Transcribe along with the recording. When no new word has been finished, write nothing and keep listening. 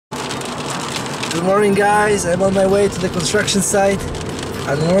Good morning guys, I'm on my way to the construction site.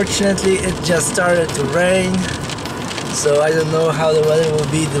 Unfortunately it just started to rain, so I don't know how the weather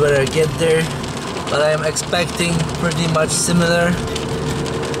will be when I get there, but I'm expecting pretty much similar.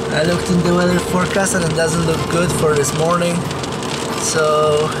 I looked in the weather forecast and it doesn't look good for this morning,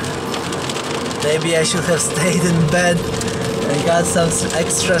 so maybe I should have stayed in bed and got some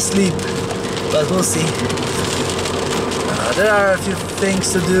extra sleep, but we'll see. There are a few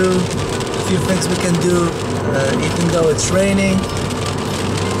things to do, a few things we can do even though it's raining,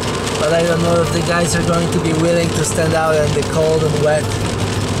 but I don't know if the guys are going to be willing to stand out in the cold and wet,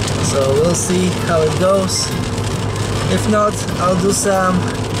 so we'll see how it goes. If not, I'll do some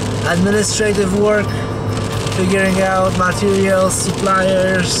administrative work, figuring out materials,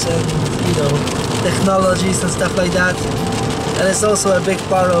 suppliers, and technologies and stuff like that. And it's also a big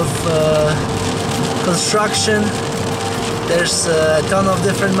part of construction. There's a ton of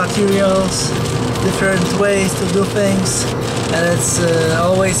different materials, different ways to do things, and it's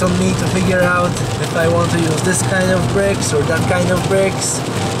always on me to figure out if I want to use this kind of bricks or that kind of bricks,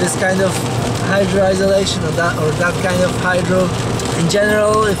 this kind of hydroisolation or that kind of hydro. In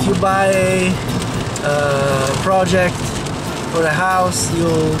general, if you buy a project for a house,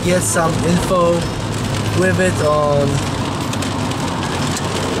 you'll get some info with it on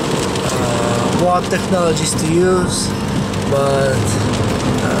what technologies to use, but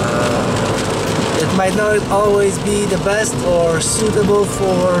it might not always be the best or suitable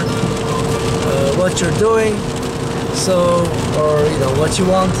for what you're doing, so, or what you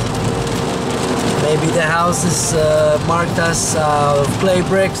want. Maybe the house is marked as clay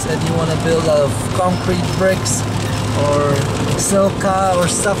bricks and you want to build out of concrete bricks or silica or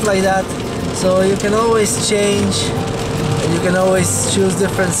stuff like that. So you can always change and you can always choose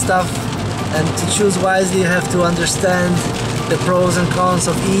different stuff, and to choose wisely you have to understand the pros and cons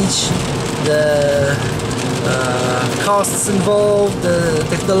of each, the costs involved, the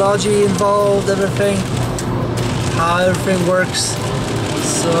technology involved, everything, how everything works.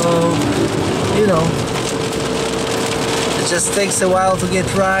 So it just takes a while to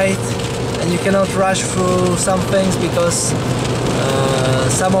get right, and you cannot rush through some things because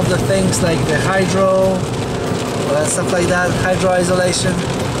some of the things like the hydro stuff like that, hydroisolation,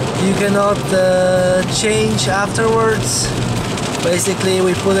 you cannot change afterwards. Basically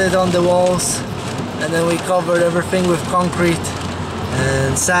we put it on the walls and then we covered everything with concrete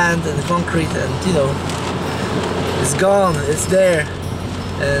and sand and concrete, and it's gone, it's there,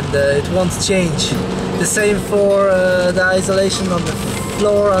 and it won't change. The same for the isolation on the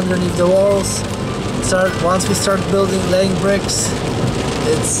floor underneath the walls. Once we start laying bricks,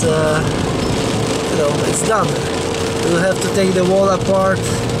 it's it's done. We'll have to take the wall apart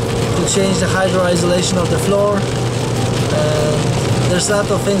to change the hydroisolation of the floor. There's a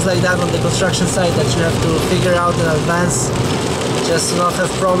lot of things like that on the construction site that you have to figure out in advance, just to not have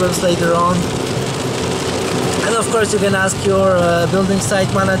problems later on. And of course you can ask your building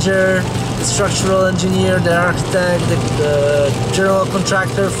site manager, the structural engineer, the architect, the general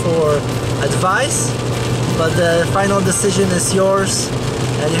contractor for advice, but the final decision is yours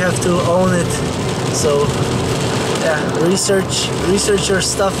and you have to own it. So yeah, research your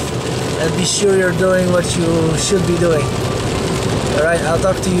stuff and be sure you're doing what you should be doing. Alright, I'll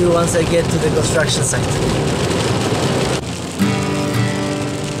talk to you once I get to the construction site.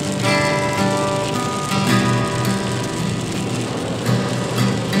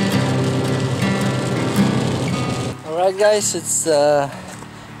 Alright guys, it's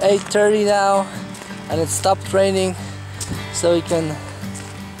 8:30 now and it stopped raining, so we can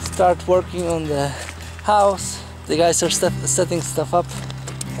start working on the house. The guys are setting stuff up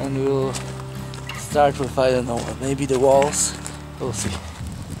and we'll start with, I don't know, maybe the walls. We'll see.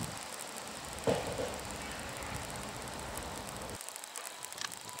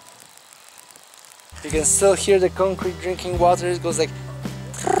 You can still hear the concrete drinking water. It goes like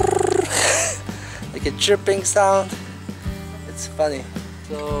like a chirping sound. It's funny.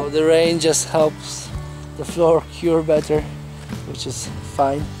 So the rain just helps the floor cure better, which is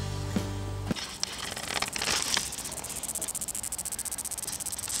fine.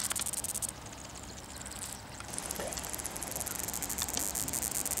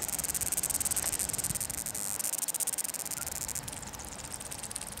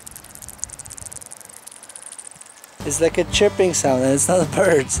 It's like a chirping sound, and it's not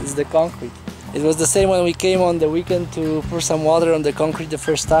birds, it's the concrete. It was the same when we came on the weekend to pour some water on the concrete the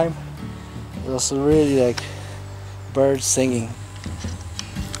first time. It was really like birds singing.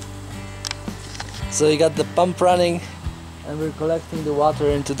 So you got the pump running and we're collecting the water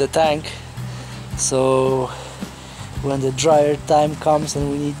into the tank. So when the drier time comes and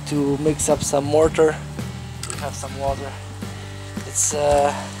we need to mix up some mortar, we have some water. It's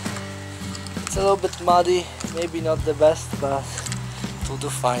a little bit muddy, maybe not the best, but it will do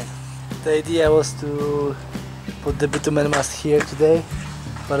fine. The idea was to put the bitumen mass here today,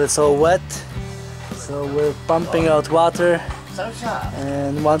 but it's all wet, so we're pumping out water,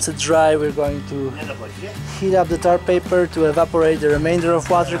 and once it's dry we're going to heat up the tar paper to evaporate the remainder of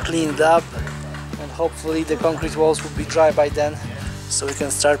water, clean it up, and hopefully the concrete walls will be dry by then, so we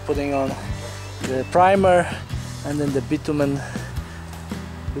can start putting on the primer and then the bitumen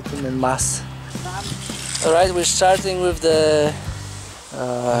mass. Alright, we're starting with the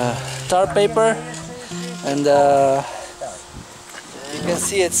tar paper, and you can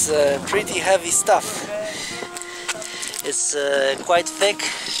see it's pretty heavy stuff. It's quite thick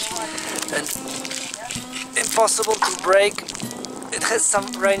and impossible to break. It has some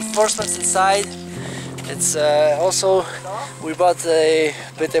reinforcements inside. It's also, we bought a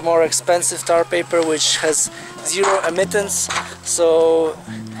bit more expensive tar paper which has zero emittance, so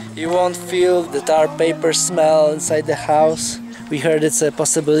you won't feel the tar paper smell inside the house. We heard it's a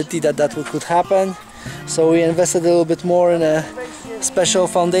possibility that could happen, so we invested a little bit more in a special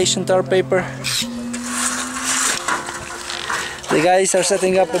foundation tar paper. The guys are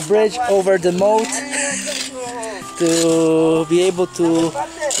setting up a bridge over the moat to be able to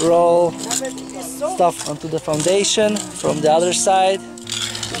roll stuff onto the foundation from the other side,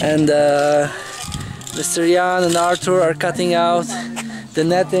 and Mr. Jan and Arthur are cutting out the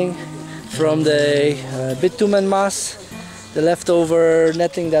netting from the bitumen mass, the leftover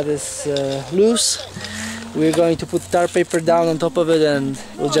netting that is loose. We're going to put tar paper down on top of it and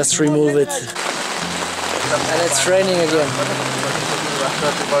we'll just remove it. And it's raining again.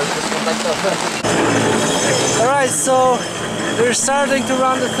 Alright, so we're starting to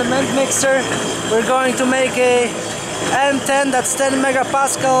run the cement mixer. We're going to make a M10, that's 10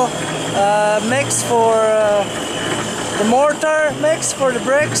 megapascal mix for the mortar mix for the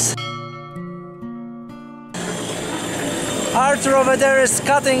bricks. Arthur over there is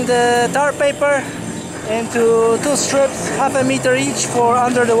cutting the tar paper into 2 strips, half a meter each for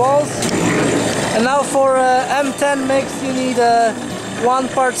under the walls. And now for M10 mix you need 1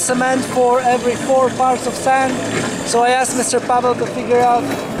 part cement for every 4 parts of sand. So I asked Mr. Pavel to figure out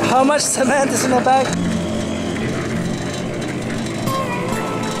how much cement is in a bag.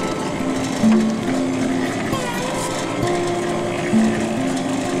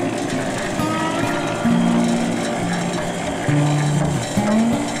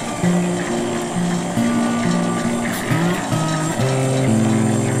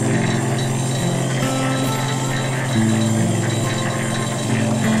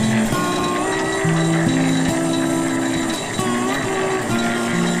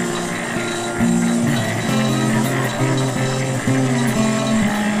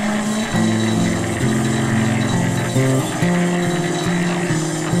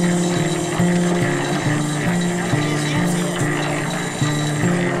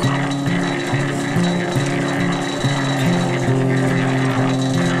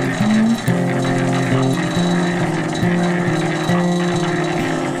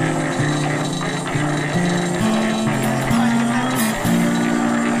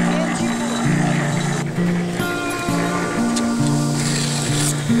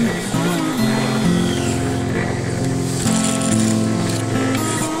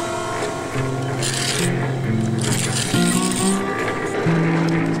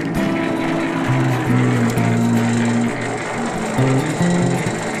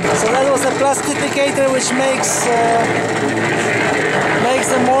 Plastificator, which makes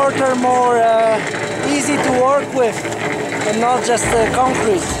the mortar more easy to work with and not just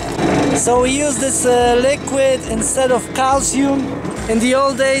concrete. So we use this liquid instead of calcium. In the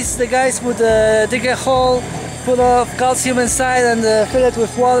old days the guys would dig a hole, put a calcium inside and fill it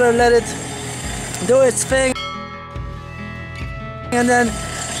with water, let it do its thing, and then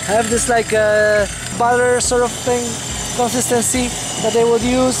have this like butter sort of thing consistency that they would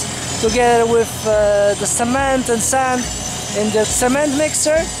use together with the cement and sand in the cement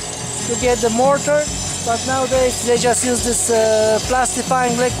mixer to get the mortar. But nowadays they just use this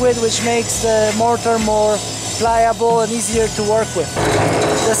plastifying liquid, which makes the mortar more pliable and easier to work with.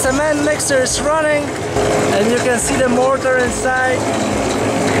 The cement mixer is running and you can see the mortar inside.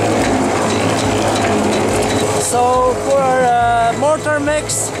 So for our mortar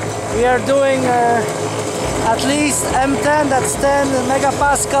mix we are doing at least M10, that's 10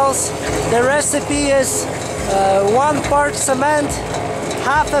 megapascals. The recipe is 1 part cement,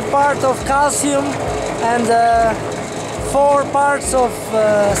 half a part of calcium and 4 parts of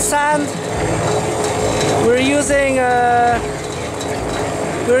sand. we're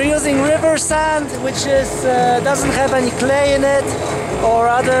using river sand, which is doesn't have any clay in it or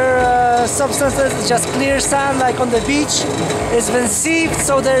other substances. It's just clear sand like on the beach. It's been sieved,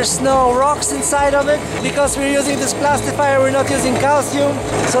 so there's no rocks inside of it. Because we're using this plastifier, we're not using calcium.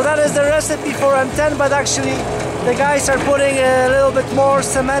 So that is the recipe for M10, but actually the guys are putting a little bit more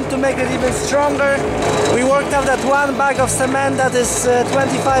cement to make it even stronger. We worked out that one bag of cement that is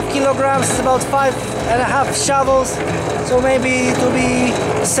 25 kilograms is about 5.5 shovels. So maybe to be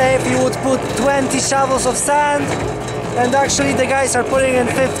safe you would put 20 shovels of sand, and actually the guys are putting in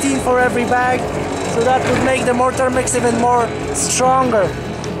 15 for every bag. So that would make the mortar mix even more stronger,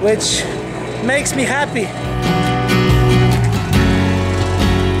 which makes me happy.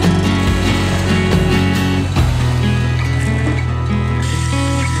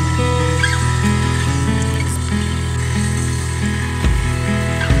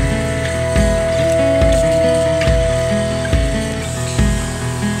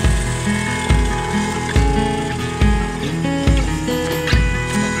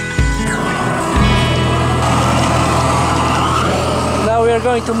 We are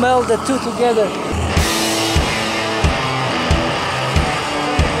going to meld the two together.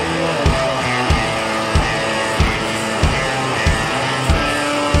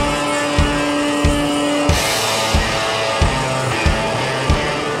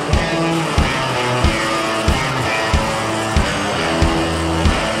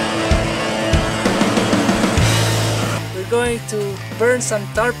 We're going to burn some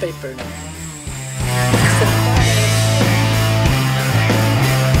tar paper now.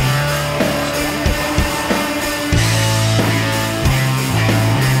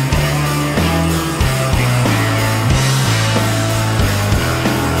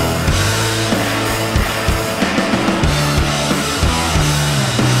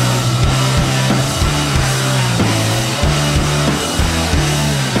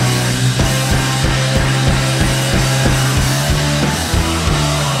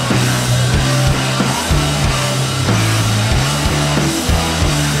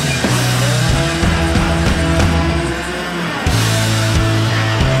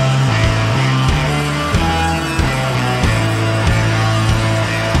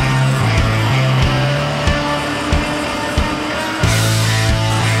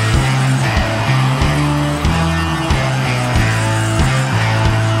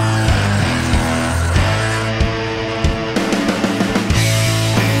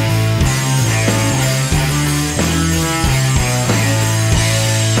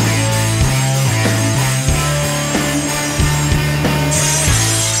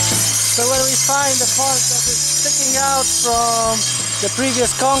 The part that is sticking out from the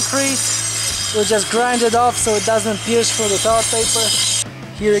previous concrete, we'll just grind it off so it doesn't pierce through the tar paper.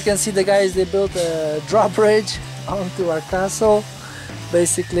 Here you can see the guys, they built a drawbridge onto our castle,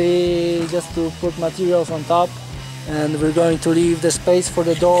 basically just to put materials on top, and we're going to leave the space for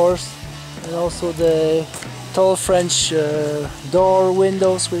the doors and also the tall French door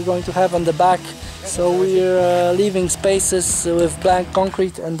windows we're going to have on the back. So we're leaving spaces with blank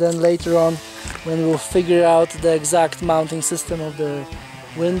concrete, and then later on, when we'll figure out the exact mounting system of the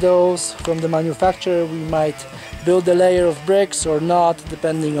windows from the manufacturer, we might build a layer of bricks or not,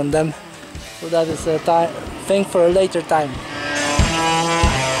 depending on them. So that is a thing for a later time.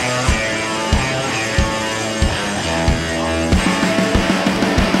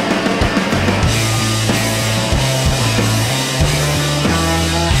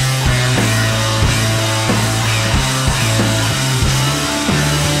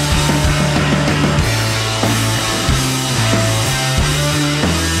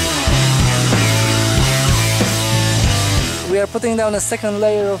 We are putting down a second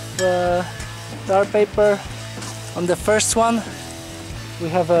layer of tar paper on the first one. We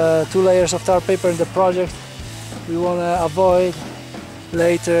have 2 layers of tar paper in the project. We want to avoid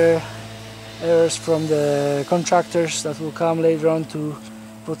later errors from the contractors that will come later on to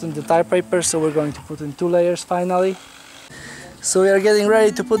put in the tar paper, so we're going to put in 2 layers finally. So we are getting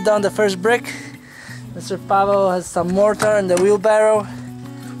ready to put down the first brick. Mr. Pavel has some mortar in the wheelbarrow,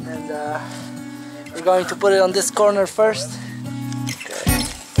 and we're going to put it on this corner first.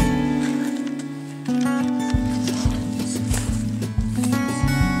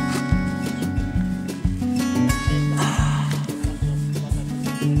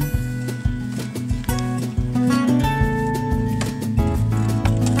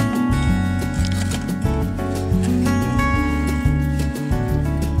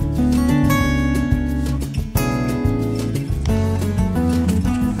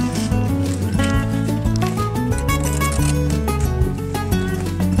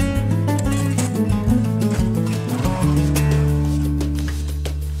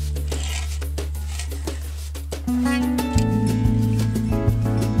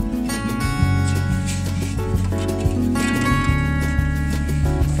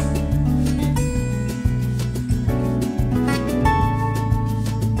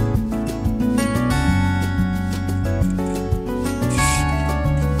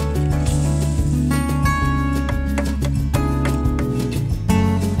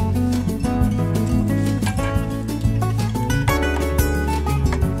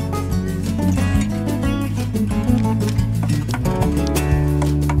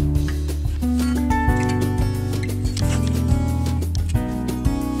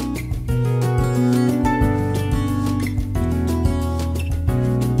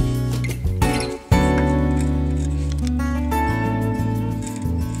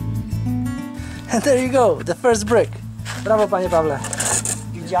 And there you go, the first brick. Brawo, panie Pawle.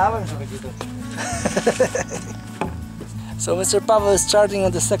 Widziałem, że będzie dobrze. So Mr. Paweł is starting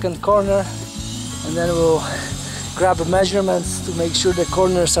on the second corner, and then we'll grab measurements to make sure the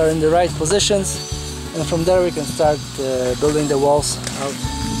corners are in the right positions, and from there we can start building the walls out.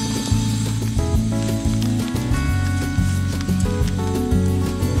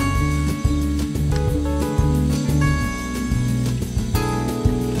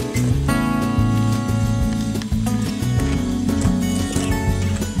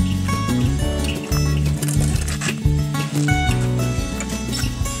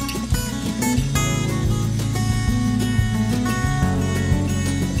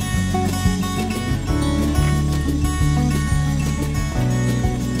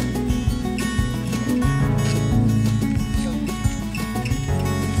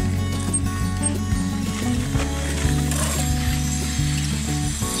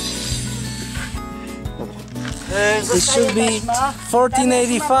 It should be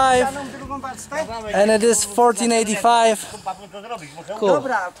 1485, and it is 1485. Cool.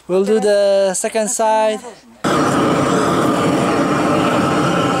 We'll do the second side.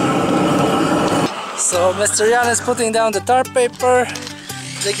 So Mr. Jan is putting down the tar paper.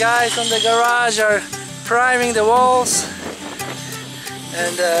 The guys on the garage are priming the walls,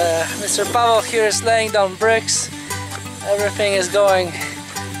 and Mr. Pavel here is laying down bricks. Everything is going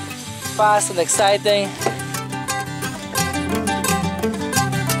fast and exciting.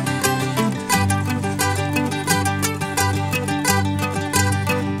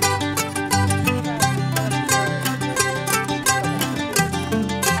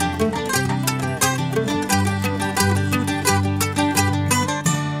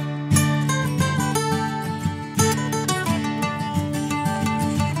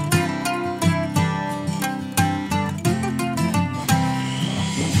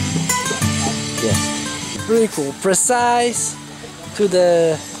 Pretty cool, precise to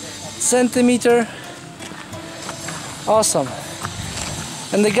the centimeter. Awesome.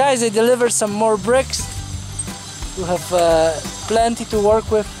 And the guys, they delivered some more bricks. We have plenty to work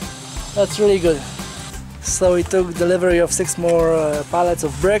with. That's really good. So we took delivery of 6 more pallets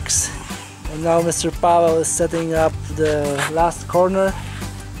of bricks, and now Mr. Pavel is setting up the last corner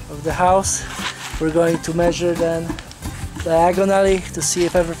of the house. We're going to measure then diagonally to see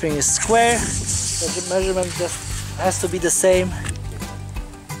if everything is square. The measurement just has to be the same.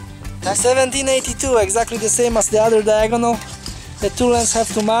 1782, exactly the same as the other diagonal. The two lengths have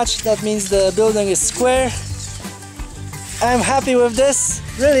to match. That means the building is square. I'm happy with this,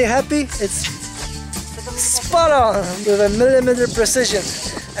 really happy. It's spot on with a millimeter precision,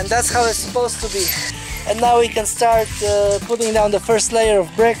 and that's how it's supposed to be. And now we can start putting down the first layer of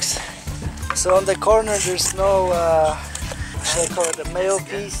bricks. So on the corner there's no, what should I call it, a male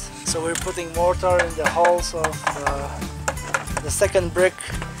piece. So we're putting mortar in the holes of the second brick,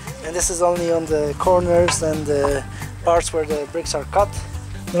 and this is only on the corners and the parts where the bricks are cut.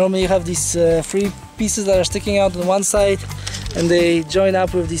 Normally you have these 3 pieces that are sticking out on one side, and they join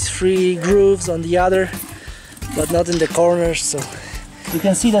up with these 3 grooves on the other, but not in the corners. So you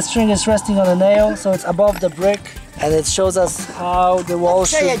can see the string is resting on a nail, so it's above the brick, and it shows us how the wall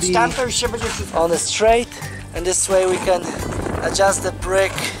should be on a straight, and this way we can adjust the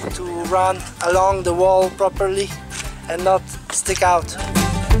brick to run along the wall properly and not stick out.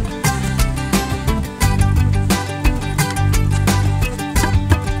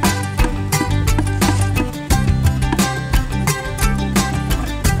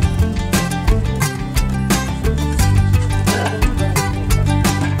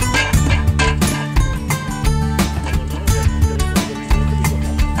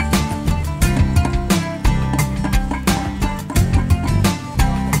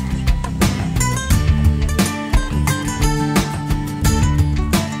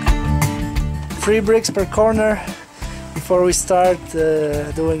 Three bricks per corner before we start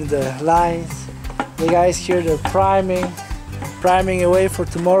doing the lines. The guys here, they're priming away for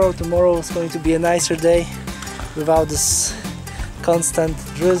tomorrow. Tomorrow is going to be a nicer day without this constant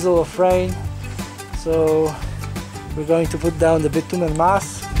drizzle of rain. So we're going to put down the bitumen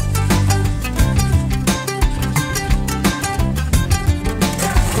mass.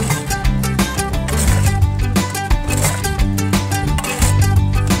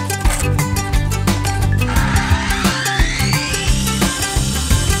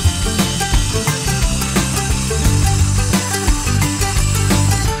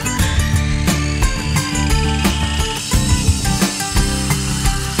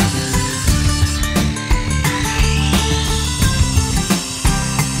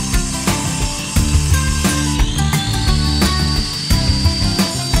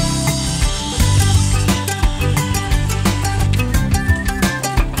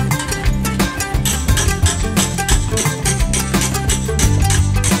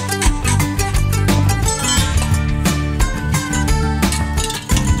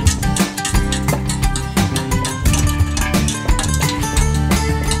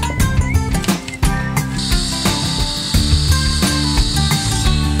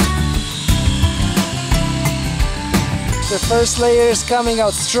 The first layer is coming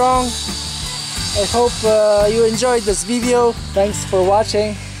out strong. I hope you enjoyed this video. Thanks for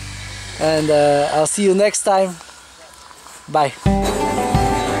watching, and I'll see you next time. Bye.